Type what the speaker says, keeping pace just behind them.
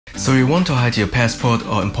So you want to hide your passport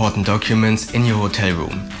or important documents in your hotel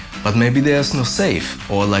room, but maybe there's no safe,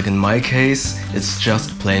 or like in my case, it's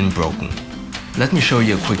just plain broken. Let me show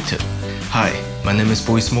you a quick tip. Hi, my name is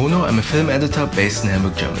Boris Mono, I'm a film editor based in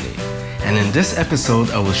Hamburg, Germany. And in this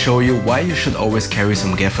episode I will show you why you should always carry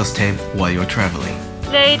some Gaffers tape while you're traveling.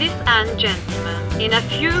 Ladies and gentlemen, in a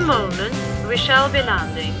few moments we shall be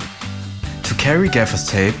landing. To carry Gaffers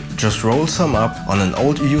tape, just roll some up on an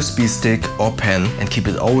old USB stick or pen and keep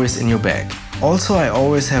it always in your bag. Also, I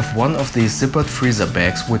always have one of these zippered freezer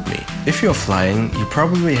bags with me. If you're flying, you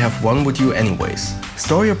probably have one with you anyways.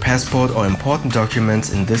 Store your passport or important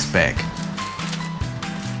documents in this bag.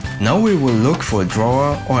 Now we will look for a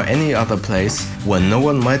drawer or any other place where no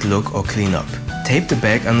one might look or clean up. Tape the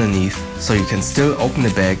bag underneath so you can still open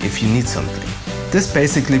the bag if you need something. This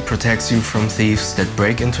basically protects you from thieves that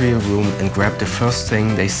break into your room and grab the first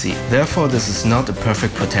thing they see. Therefore, this is not a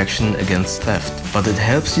perfect protection against theft, but it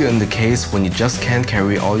helps you in the case when you just can't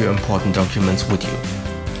carry all your important documents with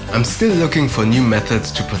you. I'm still looking for new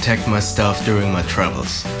methods to protect my stuff during my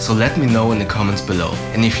travels, so let me know in the comments below.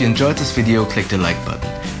 And if you enjoyed this video, click the like button.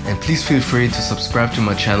 And please feel free to subscribe to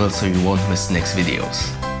my channel so you won't miss next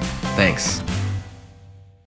videos. Thanks.